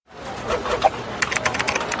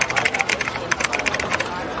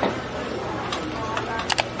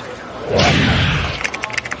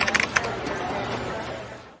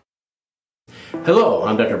Hello,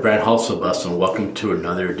 I'm Dr. Brad Hulsebus, and welcome to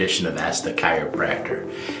another edition of Ask the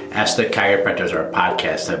Chiropractor. Ask the Chiropractor is our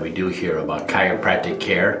podcast that we do here about chiropractic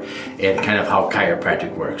care and kind of how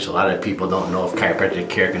chiropractic works. A lot of people don't know if chiropractic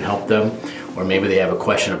care can help them, or maybe they have a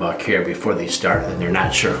question about care before they start and they're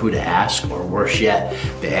not sure who to ask, or worse yet,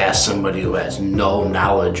 they ask somebody who has no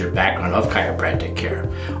knowledge or background of chiropractic care.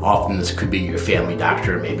 Often this could be your family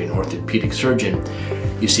doctor, maybe an orthopedic surgeon.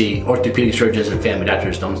 You see, orthopedic surgeons and family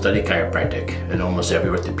doctors don't study chiropractic, and almost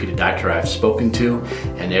every orthopedic doctor I've spoken to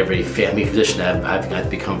and every family physician I've got to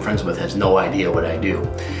become friends with has no idea what I do.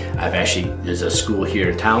 There's a school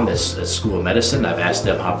here in town, that's a school of medicine. I've asked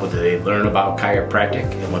them what do they learn about chiropractic,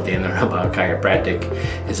 and what they learn about chiropractic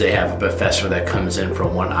is they have a professor that comes in for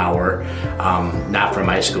 1 hour, not from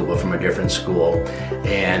my school, but from a different school,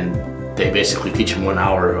 and they basically teach them 1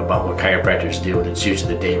 hour about what chiropractors do, and it's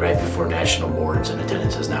usually the day right before national boards and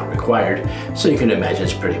attendance is not required. So you can imagine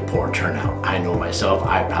it's pretty poor turnout. I know myself,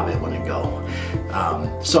 I probably wouldn't go.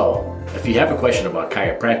 So if you have a question about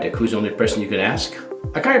chiropractic, who's the only person you can ask?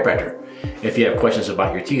 A chiropractor. If you have questions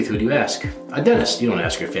about your teeth, who do you ask? A dentist. You don't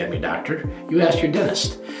ask your family doctor, you ask your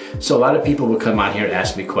dentist. So a lot of people will come on here and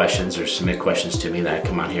ask me questions or submit questions to me that I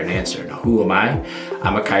come on here and answer. Now, who am I?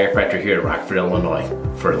 I'm a chiropractor here in Rockford, Illinois.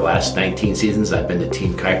 For the last 19 seasons, I've been the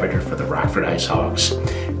team chiropractor for the Rockford Ice Hogs,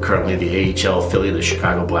 currently the AHL affiliate of the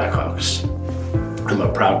Chicago Blackhawks. I'm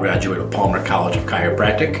a proud graduate of Palmer College of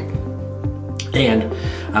Chiropractic, and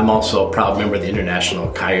I'm also a proud member of the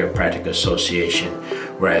International Chiropractic Association,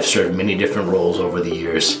 where I've served many different roles over the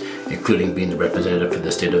years, including being the representative for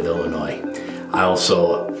the state of Illinois. I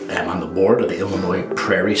also am on the board of the Illinois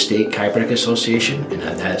Prairie State Chiropractic Association, and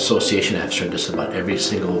at that association I've served just about every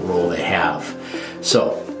single role they have.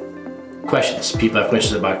 So, questions. People have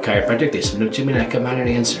questions about chiropractic, they submit them to me and I come out and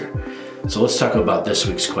answer. So let's talk about this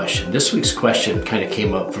week's question. This week's question kind of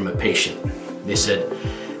came up from a patient.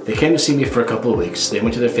 They came to see me for a couple of weeks. They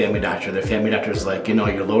went to their family doctor. Their family doctor was like,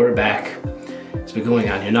 your lower back, it's been going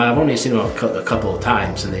on here. Now, I've only seen them a couple of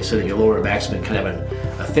times, and they said that your lower back's been kind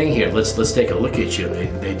of a thing here. Let's take a look at you.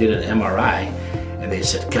 They did an MRI, and they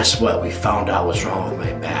said, guess what? We found out what's wrong with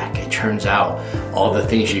my back. It turns out all the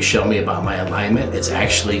things you show me about my alignment, it's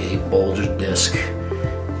actually a bulge disc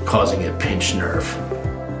causing a pinched nerve.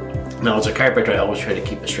 Now, as a chiropractor, I always try to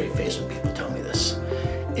keep a straight face when people tell me this.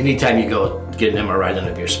 Anytime you go get an MRI done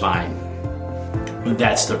of your spine,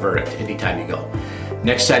 that's the verdict. Anytime you go.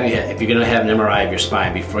 Next time if you're going to have an MRI of your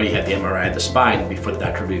spine, before you have the MRI of the spine, before the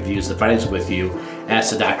doctor reviews the findings with you,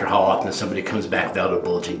 ask the doctor how often somebody comes back without a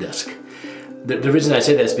bulging disc. The reason I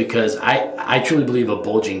say that is because I truly believe a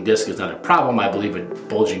bulging disc is not a problem. I believe a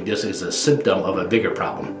bulging disc is a symptom of a bigger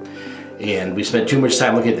problem. And we spent too much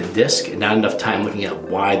time looking at the disc and not enough time looking at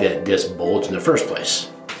why that disc bulged in the first place.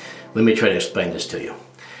 Let me try to explain this to you.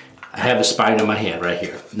 I have a spine in my hand right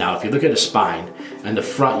here. Now, if you look at a spine, in the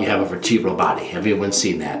front you have a vertebral body. Everyone's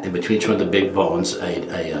seen that. In between each one of the big bones,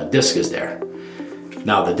 a disc is there.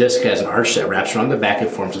 Now, the disc has an arch that wraps around the back and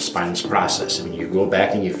forms a spinous process. And when you go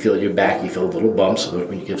back and you feel your back, you feel little bumps. So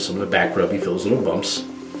when you give some of the back rub, you feel those little bumps.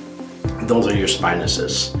 Those are your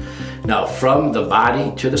spinuses. Now, from the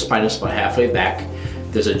body to the spinous, about halfway back,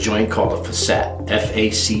 there's a joint called a facet,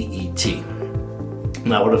 F-A-C-E-T.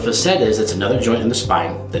 Now, what a facet is, it's another joint in the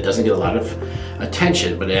spine that doesn't get a lot of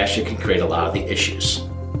attention, but it actually can create a lot of the issues.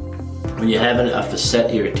 When you have a facet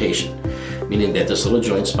irritation, meaning that this little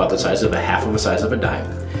joint's about the size of half of the size of a dime,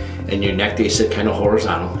 and your neck, they sit kind of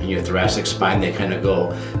horizontal, and your thoracic spine, they kind of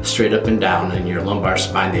go straight up and down, and your lumbar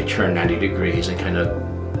spine, they turn 90 degrees and kind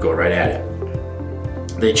of go right at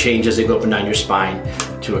it. They change as they go up and down your spine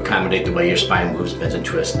to accommodate the way your spine moves, bends, and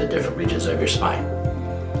twists in the different regions of your spine.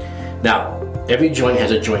 Now, every joint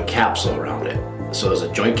has a joint capsule around it. So there's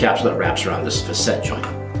a joint capsule that wraps around this facet joint.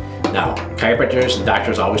 Now, chiropractors and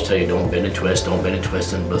doctors always tell you don't bend and twist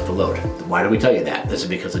and lift the load. Why do we tell you that? Is it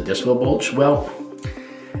because the disc will bulge? Well,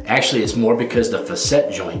 actually it's more because the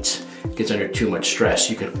facet joint gets under too much stress.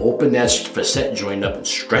 You can open that facet joint up and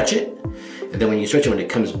stretch it, and then when you stretch it, when it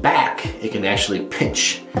comes back, it can actually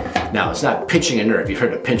pinch. Now, it's not pinching a nerve. You've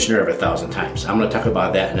heard a pinched nerve 1,000 times. I'm going to talk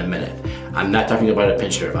about that in a minute. I'm not talking about a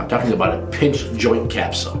pinched nerve. I'm talking about a pinched joint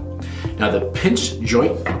capsule. Now, the pinched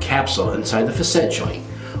joint capsule inside the facet joint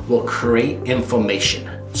will create inflammation,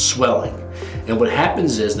 swelling. And what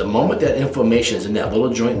happens is the moment that inflammation is in that little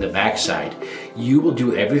joint in the backside, you will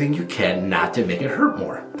do everything you can not to make it hurt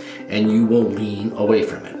more. And you will lean away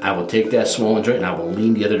from it. I will take that swollen joint and I will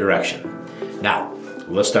lean the other direction. Now,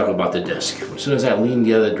 let's talk about the disc. As soon as I lean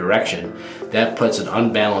the other direction, that puts an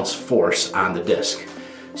unbalanced force on the disc.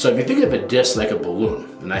 So if you think of a disc like a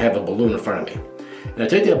balloon, and I have a balloon in front of me, And I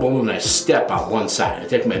take that balloon and I step on one side. I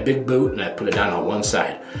take my big boot and I put it down on one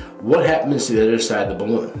side. What happens to the other side of the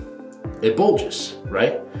balloon? It bulges,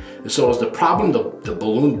 right? And so is the problem the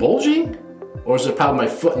balloon bulging, or is the problem my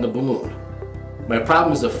foot in the balloon? My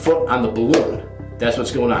problem is the foot on the balloon. That's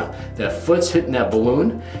what's going on. That foot's hitting that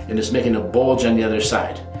balloon and it's making a bulge on the other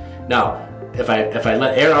side. Now, if I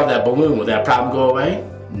let air out of that balloon, will that problem go away?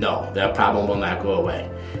 No, that problem will not go away.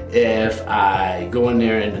 If I go in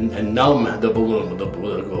there and numb the balloon,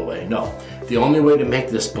 will it go away? No. The only way to make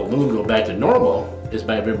this balloon go back to normal is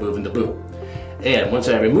by removing the boot. And once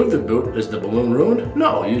I remove the boot, is the balloon ruined?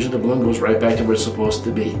 No, usually the balloon goes right back to where it's supposed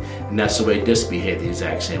to be. And that's the way discs behave the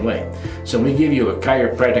exact same way. So when we give you a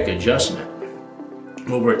chiropractic adjustment,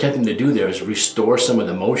 what we're attempting to do there is restore some of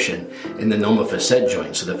the motion in the nomofacet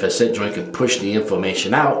joint so the facet joint can push the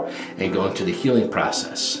inflammation out and go into the healing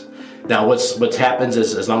process. Now what happens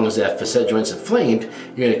is, as long as that facet joint's inflamed,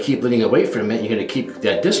 you're going to keep leaning away from it, you're going to keep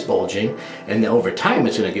that disc bulging, and then over time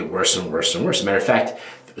it's going to get worse and worse and worse. As a matter of fact,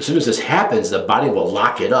 as soon as this happens, the body will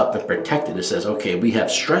lock it up and protect it. It says, okay, we have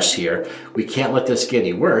stress here. We can't let this get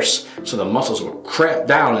any worse. So the muscles will cramp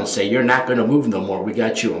down and say, you're not going to move no more. We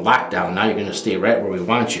got you in lockdown. Now you're going to stay right where we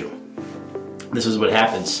want you. This is what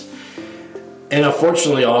happens. And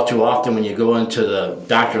unfortunately, all too often, when you go into the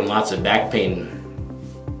doctor and lots of back pain,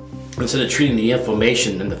 instead of treating the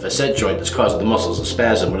inflammation in the facet joint that's causing the muscles to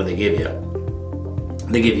spasm, what do they give you?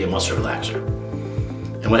 They give you a muscle relaxer.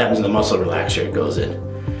 And what happens in the muscle relaxer? It goes in.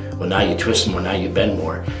 Well, now you twist more, now you bend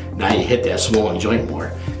more, now you hit that swollen joint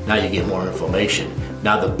more, now you get more inflammation.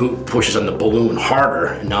 Now the boot pushes on the balloon harder,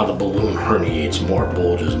 and now the balloon herniates more,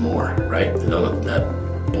 bulges more, right?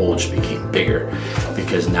 That bulge became bigger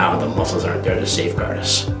because now the muscles aren't there to safeguard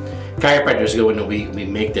us. Chiropractors go in and we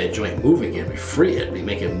make that joint move again, we free it, we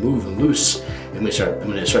make it move and loose, and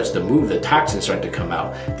when it starts to move, the toxins start to come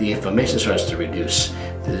out, the inflammation starts to reduce,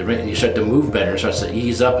 you start to move better, it starts to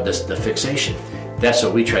ease up the fixation. That's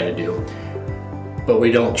what we try to do. But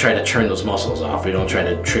we don't try to turn those muscles off. We don't try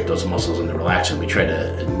to trick those muscles into relaxing. We try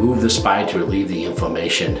to move the spine to relieve the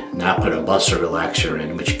inflammation, not put a muscle relaxer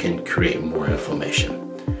in, which can create more inflammation.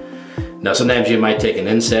 Now, sometimes you might take an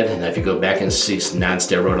NSAID, and if you go back and see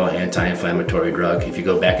non-steroidal anti-inflammatory drug, if you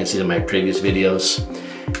go back and see my previous videos,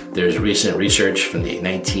 there's recent research from the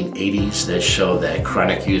 1980s that show that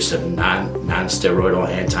chronic use of non-steroidal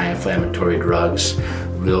anti-inflammatory drugs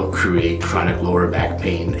will create chronic lower back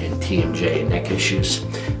pain and TMJ, neck issues.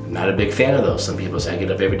 I'm not a big fan of those. Some people say, I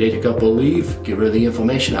get up every day, take a couple, leave, get rid of the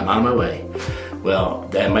inflammation, I'm on my way. Well,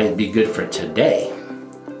 that might be good for today,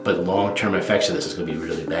 but long-term effects of this is going to be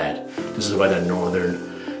really bad. This is why the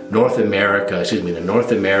North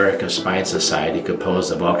America Spine Society,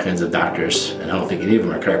 composed of all kinds of doctors, and I don't think any of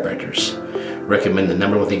them are chiropractors, recommend the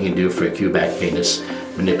number one thing you can do for acute back pain is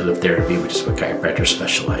manipulative therapy, which is what chiropractors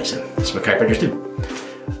specialize in. That's what chiropractors do.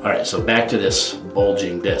 All right, so back to this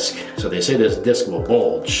bulging disc. So they say this disc will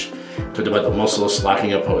bulge. Talked about the muscles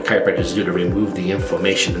locking up, what chiropractors do to remove the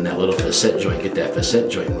inflammation in that little facet joint, get that facet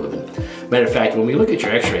joint moving. Matter of fact, when we look at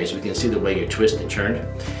your x-rays, we can see the way you twist and turn.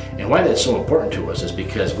 And why that's so important to us is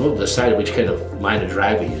because we'll decide which kind of line of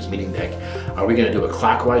drive we use, meaning that are we going to do a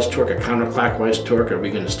clockwise torque, a counterclockwise torque? Are we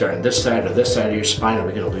going to start on this side or this side of your spine? Are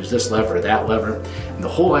we going to use this lever or that lever? And the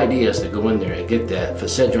whole idea is to go in there and get that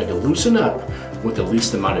facet joint to loosen up with the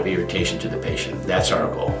least amount of irritation to the patient. That's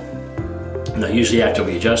our goal. Now, usually after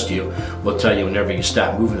we adjust you, we'll tell you whenever you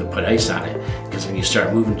stop moving to put ice on it, because when you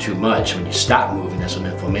start moving too much, when you stop moving, that's when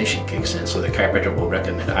inflammation kicks in. So the chiropractor will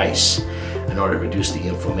recommend ice in order to reduce the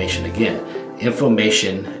inflammation. Again,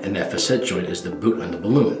 inflammation in that facet joint is the boot on the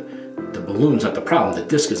balloon. The balloon's not the problem. The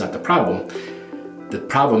disc is not the problem. The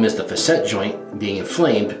problem is the facet joint being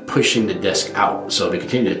inflamed, pushing the disc out. So if we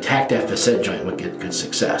continue to attack that facet joint, we'll get good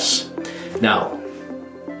success. Now,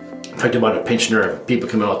 talked about a pinched nerve. People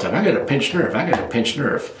come in all the time, I got a pinched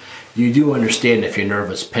nerve. You do understand if your nerve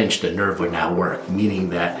was pinched, the nerve would not work, meaning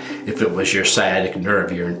that if it was your sciatic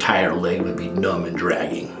nerve, your entire leg would be numb and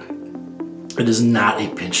dragging. It is not a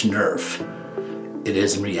pinched nerve. It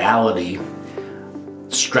is in reality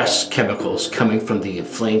stress chemicals coming from the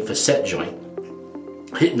inflamed facet joint,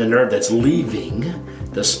 hitting the nerve that's leaving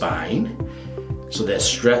the spine. So that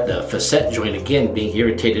the facet joint, again, being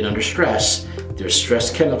irritated under stress, there's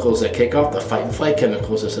stress chemicals that kick off the fight and flight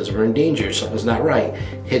chemicals that says we're in danger, something's not right,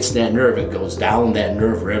 hits that nerve and goes down that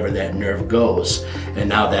nerve wherever that nerve goes. And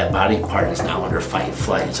now that body part is now under fight and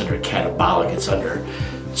flight, it's under catabolic, it's under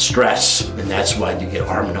stress. And that's why you get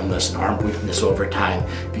arm numbness and arm weakness over time,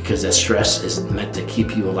 because that stress is meant to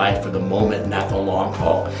keep you alive for the moment, not the long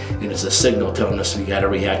haul. And it's a signal telling us we gotta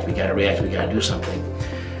react, we gotta do something.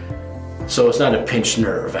 So it's not a pinched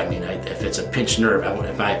nerve. I mean, if it's a pinched nerve,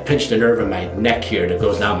 if I pinched a nerve in my neck here that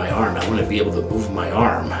goes down my arm, I wouldn't be able to move my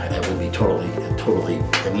arm. That would be totally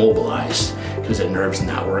immobilized because the nerve's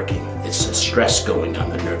not working. It's the stress going on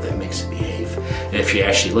the nerve that makes it behave. And if you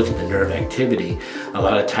actually look at the nerve activity, a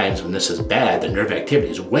lot of times when this is bad, the nerve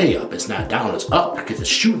activity is way up. It's not down, it's up because it's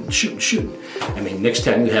shooting. I mean, next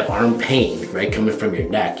time you have arm pain, right, coming from your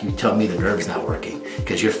neck, you tell me the nerve's not working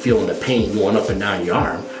because you're feeling the pain going up and down your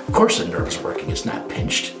arm. Of course the nerve is working, it's not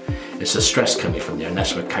pinched. It's the stress coming from there, and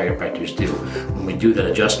that's what chiropractors do. When we do that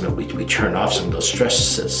adjustment, we turn off some of those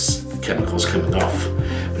stress chemicals coming off.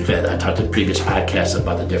 I talked in previous podcasts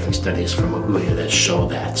about the different studies from Aguja that show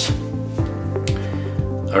that.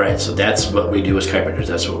 All right, so that's what we do as chiropractors.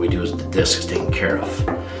 That's what we do as the disc is taken care of.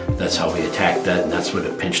 That's how we attack that, and that's what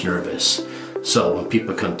a pinched nerve is. So when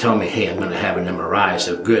people come tell me, hey, I'm going to have an MRI, I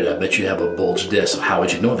say, good, I bet you have a bulge disc. How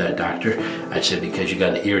would you know that, doctor? I said, because you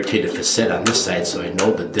got an irritated facet on this side, so I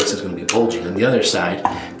know the disc is going to be bulging on the other side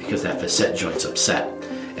because that facet joint's upset.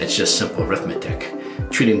 It's just simple arithmetic.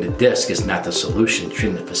 Treating the disc is not the solution.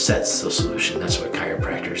 Treating the facet's the solution. That's what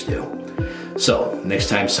chiropractors do. So next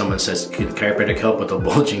time someone says, can chiropractic help with a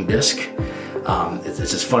bulging disc? It's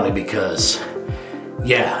just funny because,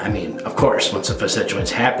 yeah, I mean, of course, once the facet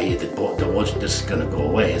joint's happy, the bulging disc is going to go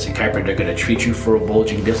away. Is a chiropractor going to treat you for a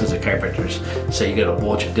bulging disc? As a chiropractor say, you got a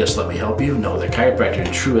bulging disc, let me help you? No, the chiropractor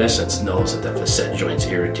in true essence knows that the facet joint's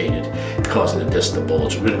irritated, causing the disc to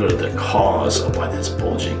bulge. We're going to go to the cause of why that's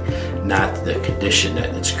bulging, not the condition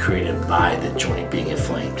that it's created by the joint being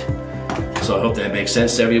inflamed. So I hope that makes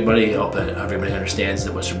sense to everybody. I hope that everybody understands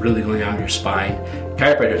that what's really going on in your spine.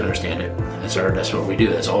 Chiropractors understand it. That's what we do.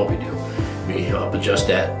 That's all we do. We help adjust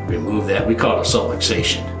that, remove that. We call it a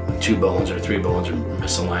subluxation. When 2 bones or 3 bones are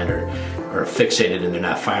misaligned or fixated and they're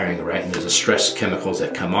not firing right, and there's a stress chemicals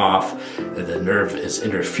that come off, the nerve is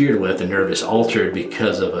interfered with, the nerve is altered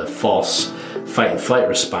because of a false fight and flight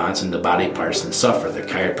response, and the body parts then suffer. The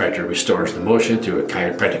chiropractor restores the motion through a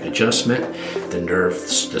chiropractic adjustment. The nerve,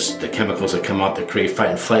 the chemicals that come out that create fight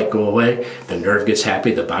and flight go away. The nerve gets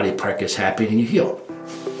happy, the body part gets happy, and you heal.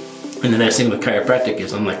 And the nice thing with chiropractic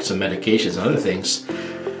is, unlike some medications and other things,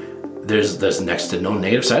 there's next to no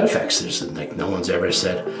negative side effects. There's like no one's ever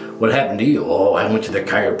said, what happened to you? Oh, I went to the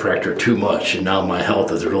chiropractor too much and now my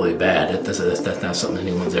health is really bad. That's not something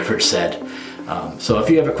anyone's ever said. So if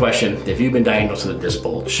you have a question, if you've been diagnosed with a disc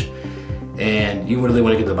bulge and you really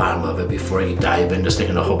want to get to the bottom of it before you dive into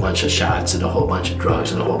taking a whole bunch of shots and a whole bunch of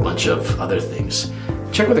drugs and a whole bunch of other things,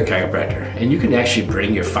 check with a chiropractor, and you can actually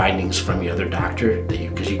bring your findings from your other doctor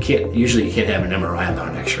because you can't have an MRI without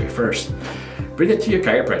an X-ray first. Bring it to your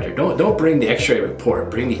chiropractor. Don't bring the X-ray report.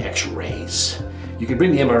 Bring the X-rays. You can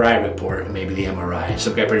bring the MRI report and maybe the MRI.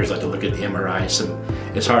 Some chiropractors like to look at the MRI.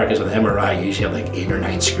 It's hard because with the MRI you usually have like 8 or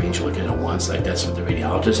 9 screens you're looking at once. Like that's what the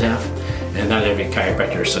radiologists have, and not every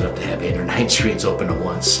chiropractor is set up to have 8 or 9 screens open at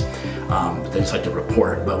once. They just like to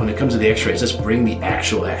report. But when it comes to the X-rays, just bring the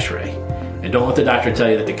actual X-ray. And don't let the doctor tell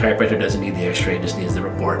you that the chiropractor doesn't need the X-ray, just needs the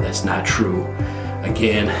report. That's not true.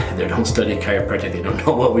 Again, they don't study chiropractic. They don't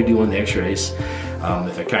know what we do on the X-rays.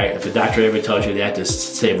 If a doctor ever tells you that,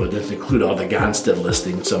 just say, well, just include all the Gonstead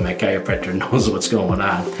listings so my chiropractor knows what's going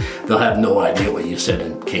on. They'll have no idea what you said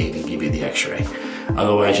and can't even give you the X-ray.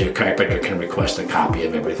 Otherwise, your chiropractor can request a copy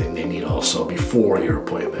of everything they need also before your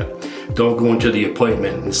appointment. Don't go into the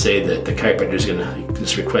appointment and say that the chiropractor is going to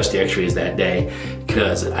just request the X-rays that day,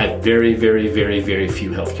 because I have very, very, very, very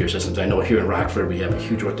few healthcare systems. I know here in Rockford we have a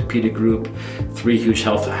huge orthopedic group, 3 huge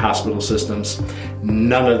health hospital systems.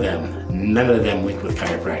 None of them link with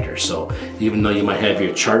chiropractors. So even though you might have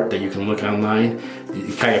your chart that you can look online,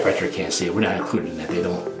 the chiropractor can't see it. We're not included in that. They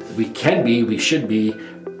don't. We can be. We should be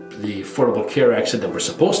the Affordable Care Act said that we're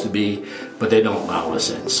supposed to be, but they don't allow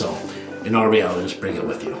us in. So in all reality, just bring it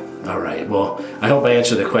with you. All right, well, I hope I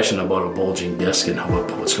answered the question about a bulging disc and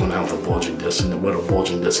what's going on with a bulging disc and what a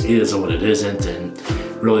bulging disc is and what it isn't, and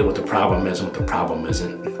really what the problem is and what the problem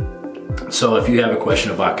isn't. So if you have a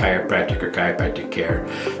question about chiropractic or chiropractic care,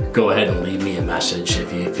 go ahead and leave me a message.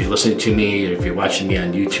 If you're listening to me or if you're watching me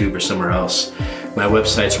on YouTube or somewhere else, my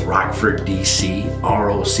website's Rockford, DC,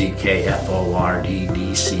 ROCKFORD,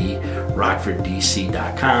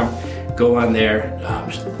 RockfordDC.com. Go on there,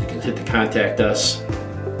 you can hit the contact us.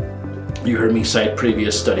 You heard me cite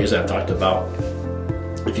previous studies I've talked about.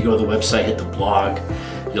 If you go to the website, hit the blog,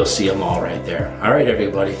 you'll see them all right there. All right,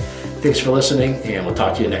 everybody. Thanks for listening, and we'll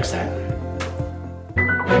talk to you next time.